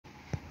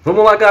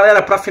Vamos lá,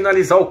 galera, para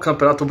finalizar o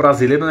Campeonato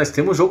Brasileiro, nós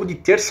temos jogo de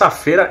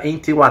terça-feira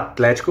entre o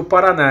Athletico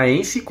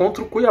Paranaense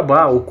contra o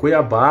Cuiabá. O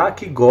Cuiabá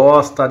que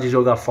gosta de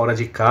jogar fora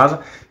de casa.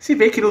 Se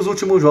vê que nos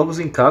últimos jogos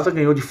em casa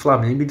ganhou de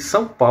Flamengo e de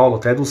São Paulo,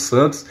 até do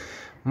Santos.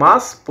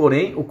 Mas,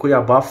 porém, o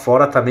Cuiabá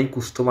fora também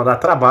costuma dar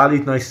trabalho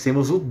e nós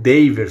temos o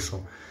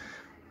Daverson.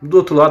 Do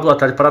outro lado, o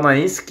Athletico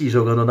Paranaense, que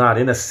jogando na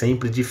arena é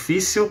sempre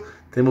difícil.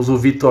 Temos o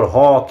Vitor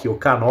Roque, o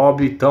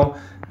Canóbio, então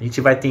a gente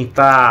vai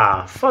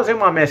tentar fazer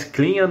uma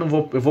mesclinha.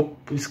 Eu vou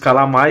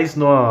escalar mais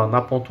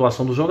na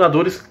pontuação dos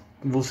jogadores.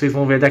 Vocês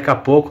vão ver daqui a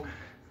pouco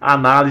a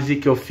análise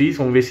que eu fiz.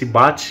 Vamos ver se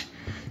bate.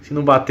 Se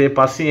não bater,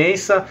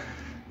 paciência.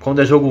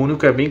 Quando é jogo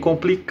único é bem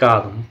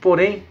complicado.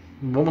 Porém,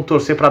 vamos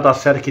torcer para dar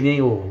certo que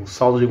nem o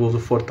saldo de gols do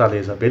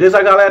Fortaleza.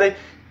 Beleza, galera?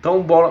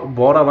 Então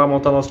bora lá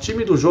montar nosso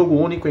time do jogo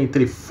único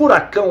entre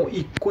Furacão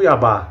e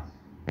Cuiabá.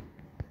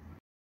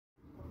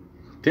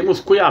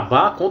 Temos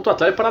Cuiabá contra o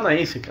Atlético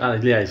Paranaense.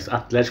 Aliás,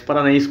 Atlético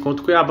Paranaense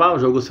contra o Cuiabá. O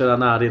jogo será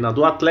na arena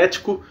do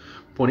Atlético.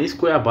 Porém, esse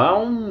Cuiabá é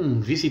um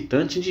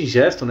visitante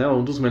indigesto, né?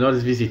 Um dos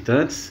melhores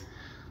visitantes.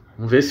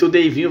 Vamos ver se o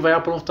Deivinho vai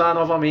aprontar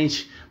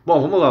novamente. Bom,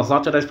 vamos lá. Os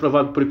laterais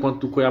prováveis por enquanto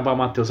do Cuiabá,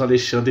 Matheus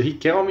Alexandre e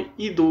Riquelme.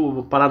 E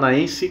do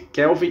Paranaense,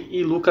 Kelvin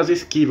e Lucas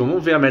Esquiva.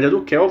 Vamos ver a média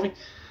do Kelvin.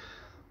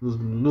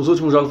 Nos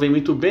últimos jogos vem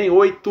muito bem.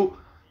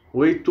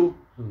 8,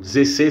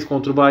 16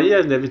 contra o Bahia.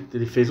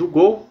 Ele fez o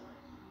gol.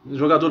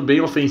 Jogador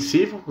bem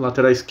ofensivo,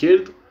 lateral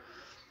esquerdo.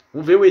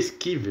 Vamos ver o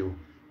Esquivel.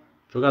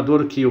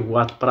 Jogador que o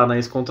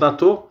Paranaense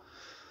contratou.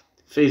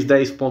 Fez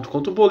 10 pontos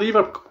contra o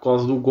Bolívar por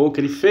causa do gol que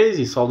ele fez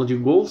em saldo de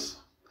gols.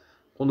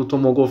 Quando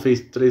tomou gol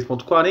fez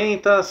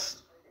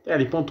 3,40.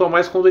 Ele pontuou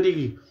mais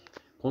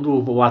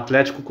quando o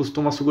Atlético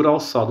costuma segurar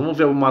o saldo. Vamos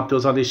ver o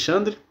Matheus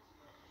Alexandre.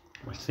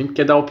 Mas sempre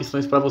quer dar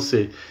opções para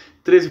você.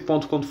 13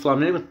 pontos contra o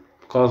Flamengo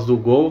por causa do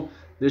gol.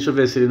 Deixa eu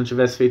ver se ele não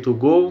tivesse feito o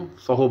gol.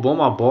 Só roubou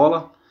uma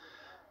bola.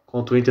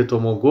 Contra o Inter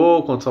tomou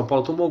gol, contra o São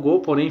Paulo tomou gol,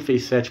 porém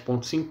fez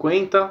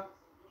 7,50.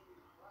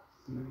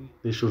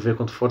 Deixa eu ver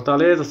contra o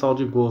Fortaleza,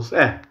 saldo de gols.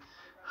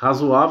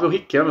 Razoável.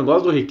 Riquelme, eu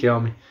gosto do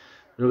Riquelme.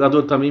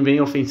 Jogador também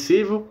bem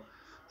ofensivo.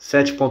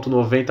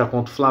 7,90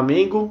 contra o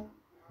Flamengo.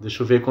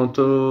 Deixa eu ver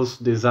quantos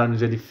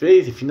desarmes ele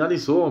fez e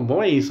finalizou.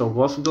 Bom é isso, eu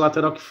gosto do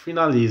lateral que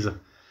finaliza.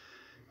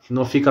 Que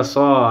não fica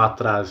só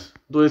atrás.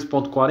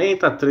 2,40,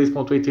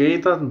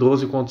 3,80,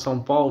 12 contra o São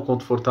Paulo,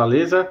 contra o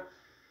Fortaleza.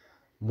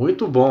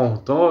 Muito bom.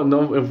 Então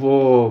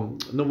eu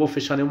não vou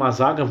fechar nenhuma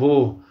zaga,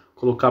 vou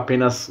colocar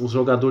apenas os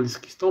jogadores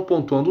que estão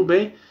pontuando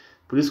bem.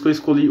 Por isso que eu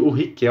escolhi o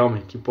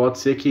Riquelme, que pode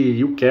ser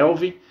e o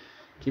Kelvin,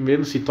 que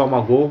mesmo se toma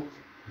gol,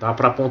 dá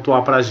para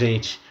pontuar pra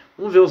gente.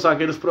 Vamos ver os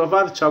zagueiros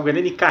prováveis, Thiago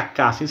Heleno e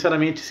Kaká.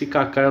 Sinceramente, esse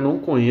Kaká eu não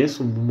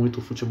conheço muito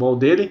o futebol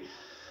dele,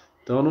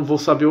 então eu não vou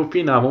saber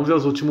opinar. Vamos ver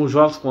os últimos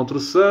jogos contra o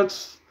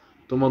Santos.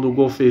 Tomando o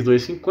gol fez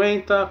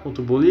 2,50 contra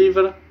o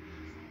Bolívar.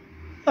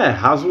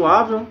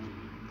 Razoável.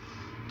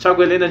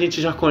 Thiago Heleno a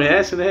gente já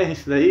conhece, né?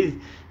 Esse daí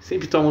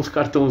sempre toma uns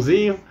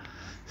cartãozinhos.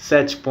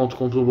 7 pontos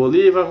contra o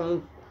Bolívar,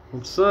 1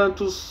 contra o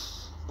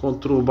Santos,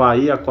 contra o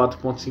Bahia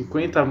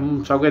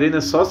 4,50. Thiago Heleno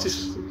é só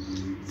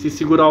se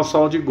segurar o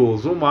saldo de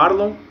gols. O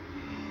Marlon,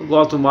 eu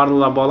gosto do Marlon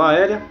na bola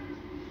aérea.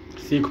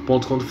 5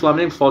 pontos contra o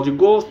Flamengo, saldo de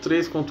gols.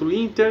 3 contra o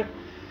Inter.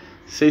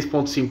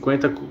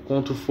 6,50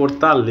 contra o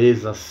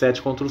Fortaleza.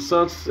 7 contra o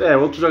Santos.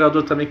 Outro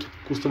jogador também que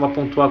costuma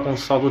pontuar com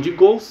saldo de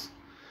gols.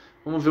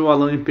 Vamos ver o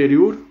Alan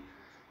Imperiur.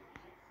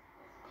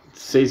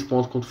 6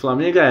 pontos contra o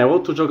Flamengo.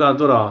 Outro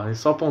jogador, ele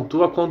só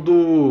pontua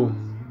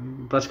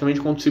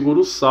praticamente quando segura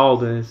o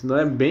saldo, né? Senão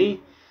é bem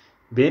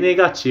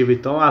negativo.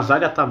 Então a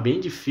zaga tá bem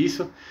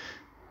difícil.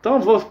 Então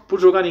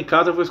por jogar em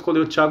casa eu vou escolher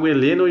o Thiago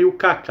Heleno e o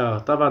Kaká.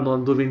 Eu tava no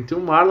dúvida entre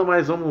o Marlon,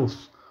 mas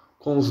vamos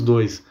com os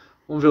dois.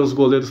 Vamos ver os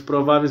goleiros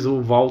prováveis,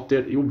 o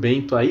Walter e o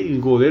Bento aí.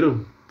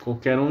 Goleiro,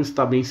 qualquer um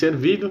está bem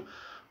servido.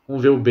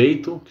 Vamos ver o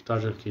Bento,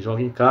 que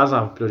joga em casa,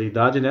 a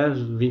prioridade, né?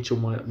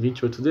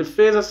 28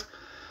 defesas.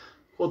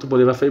 Contra o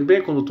Bolívar foi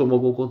bem, quando tomou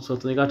gol contra o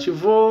Santos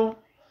negativou.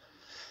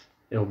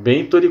 O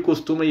Bento ele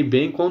costuma ir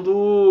bem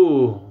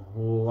quando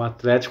o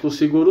Atlético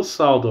segura o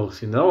saldo.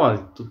 Senão,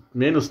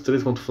 menos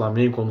 3 contra o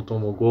Flamengo quando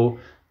tomou gol.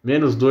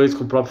 Menos 2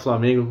 com o próprio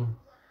Flamengo.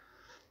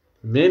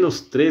 Menos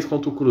 3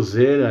 contra o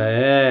Cruzeiro.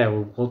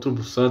 Contra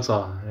o Santos.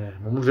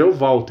 Vamos ver o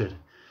Walter.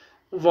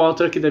 O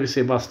Walter que deve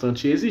ser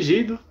bastante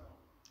exigido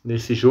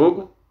nesse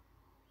jogo.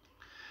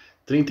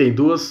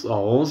 32,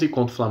 11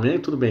 contra o Flamengo.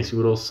 Tudo bem,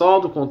 segurou o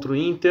saldo contra o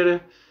Inter.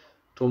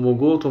 Tomou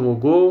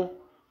gol.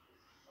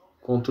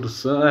 Contra o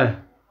Santos.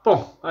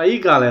 Bom, aí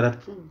galera,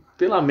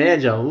 pela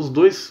média, os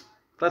dois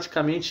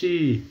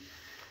praticamente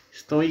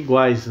estão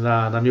iguais,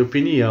 na minha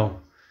opinião.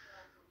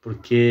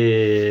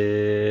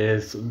 Porque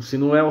se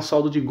não é o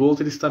saldo de gols,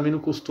 eles também não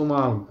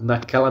costumam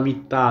naquela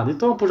mitad.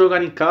 Então, por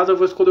jogar em casa, eu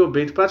vou escolher o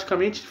Bento.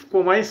 Praticamente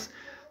ficou mais,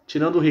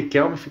 tirando o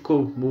Riquelme,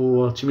 ficou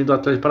o time do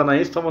Atlético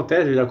Paranaense. Então,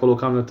 até já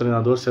colocar o meu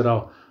treinador,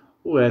 será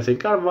o Wesley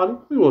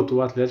Carvalho e o outro.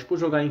 O Atlético, por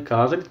jogar em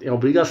casa, ele tem a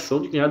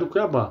obrigação de ganhar do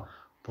Cuiabá.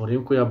 Porém,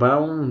 o Cuiabá é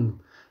um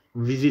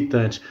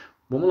visitante.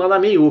 Vamos lá na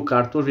meiuca.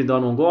 Arthur Vidal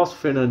não gosto.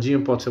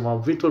 Fernandinho pode ser mal.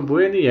 Vitor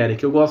Bueno e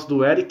Eric. Eu gosto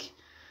do Eric.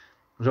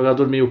 Um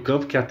jogador meio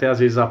campo que até às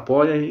vezes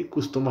apoia e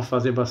costuma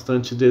fazer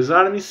bastante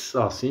desarmes.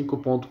 Ó, 5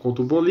 pontos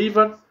contra o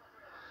Bolívar.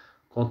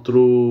 Contra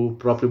o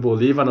próprio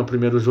Bolívar, no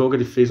primeiro jogo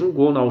ele fez um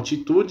gol na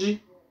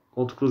altitude.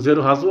 Contra o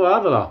Cruzeiro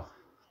razoável, ó.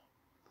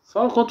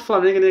 Só contra o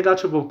Flamengo é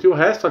negativo, porque o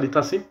resto ali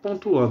tá sempre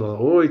pontuando,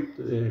 ó.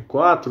 8,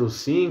 4,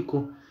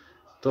 5.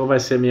 Então vai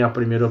ser minha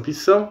primeira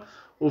opção.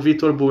 O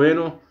Vitor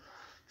Bueno,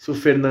 se o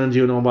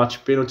Fernandinho não bate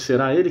pênalti,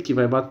 será ele que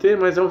vai bater,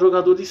 mas é um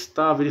jogador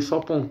estável, ele só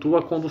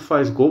pontua quando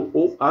faz gol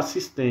ou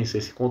assistência.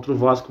 Esse contra o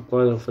Vasco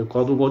foi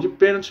qual do gol de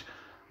pênalti.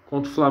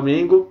 Contra o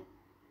Flamengo,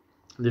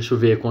 deixa eu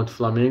ver, contra o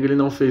Flamengo ele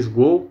não fez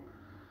gol,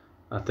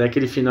 até que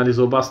ele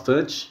finalizou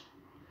bastante,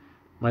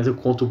 mas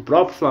contra o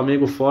próprio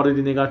Flamengo fora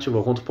ele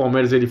negativou. Contra o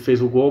Palmeiras ele fez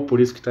o gol,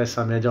 por isso que tá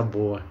essa média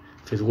boa.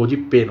 Fez o gol de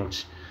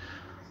pênalti.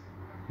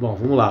 Bom,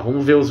 vamos lá,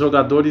 vamos ver os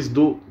jogadores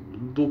do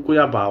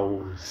Cuiabá.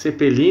 O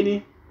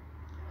Cepelini,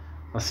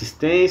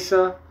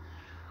 assistência.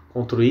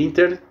 Contra o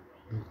Inter,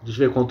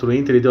 deixa eu ver, contra o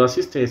Inter ele deu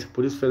assistência,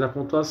 por isso fez a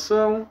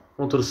pontuação.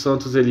 Contra o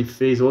Santos ele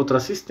fez outra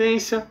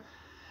assistência.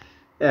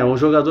 É, um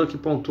jogador que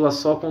pontua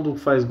só quando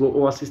faz gol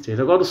ou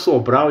assistência. Agora o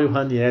Sobral e o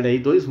Ranieri aí,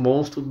 dois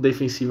monstros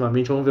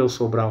defensivamente. Vamos ver o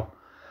Sobral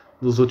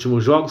nos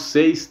últimos jogos: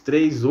 6,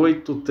 3,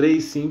 8,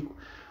 3, 5,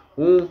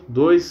 1,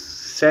 2,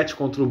 7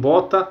 contra o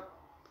Bota.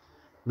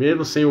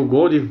 Mesmo sem o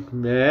gol, ele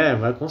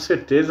vai com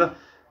certeza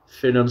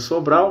Fernando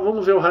Sobral.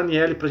 Vamos ver o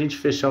Ranieri pra gente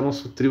fechar o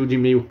nosso trio de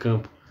meio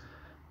campo.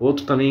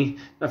 Outro também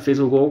já fez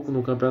um gol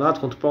no campeonato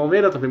contra o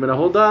Palmeiras na primeira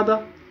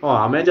rodada. Ó,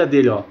 a média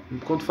dele, ó.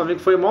 Contra o Flamengo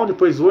foi mal,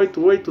 depois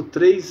 8, 8,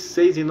 3,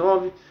 6 e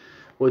 9.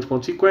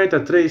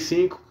 8,50, 3,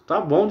 5.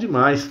 Tá bom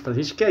demais. Pra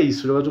gente que é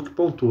isso, jogador que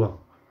pontua.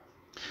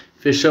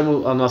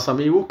 Fechamos a nossa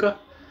meiuca.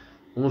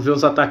 Vamos ver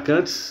os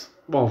atacantes.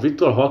 Bom,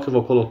 Vitor Roque eu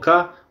vou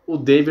colocar. O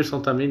Daverson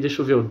também,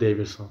 deixa eu ver o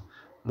Daverson.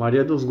 A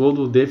maioria dos gols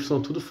do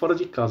Daverson tudo fora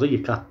de casa. Aí,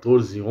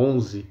 14,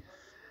 11...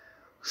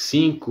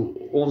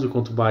 5, 11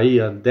 contra o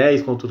Bahia,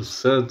 10 contra o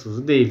Santos.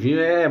 O Davinho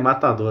é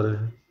matador, né?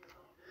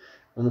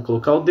 Vamos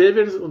colocar o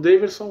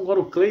Daverson. Agora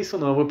o Cleison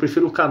não, eu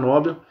prefiro o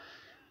Canóbio.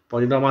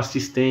 Pode dar uma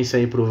assistência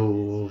aí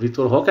pro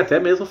Vitor Roque, até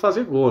mesmo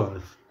fazer gol.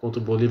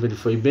 Contra o Bolívar ele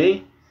foi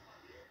bem.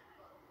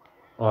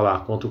 Olha lá,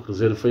 contra o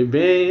Cruzeiro foi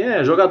bem.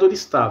 É, jogador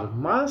estável,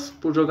 mas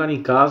por jogar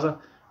em casa,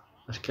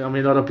 acho que a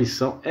melhor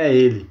opção é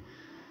ele.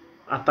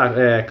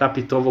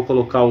 Capitão, vou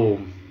colocar o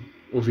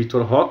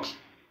Vitor Roque.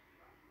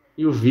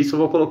 E o vice eu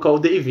vou colocar o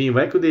Davinho.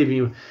 Vai que o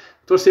Davinho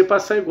torcer para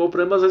sair gol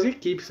para ambas as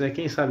equipes, né?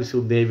 Quem sabe se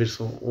o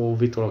Daverson ou o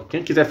Vitor.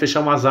 Quem quiser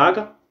fechar uma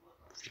zaga,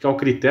 fica ao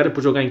critério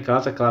por jogar em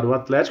casa, é claro, o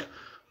Atlético.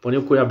 Porém,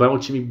 o Cuiabá é um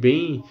time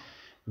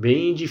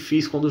bem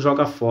difícil quando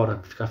joga fora.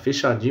 Fica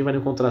fechadinho, vai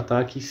no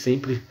contra-ataque e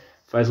sempre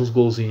faz uns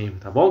golzinhos,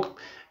 tá bom?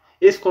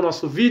 Esse foi o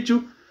nosso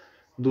vídeo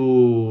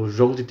do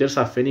jogo de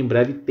terça-feira. Em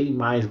breve tem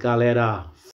mais, galera.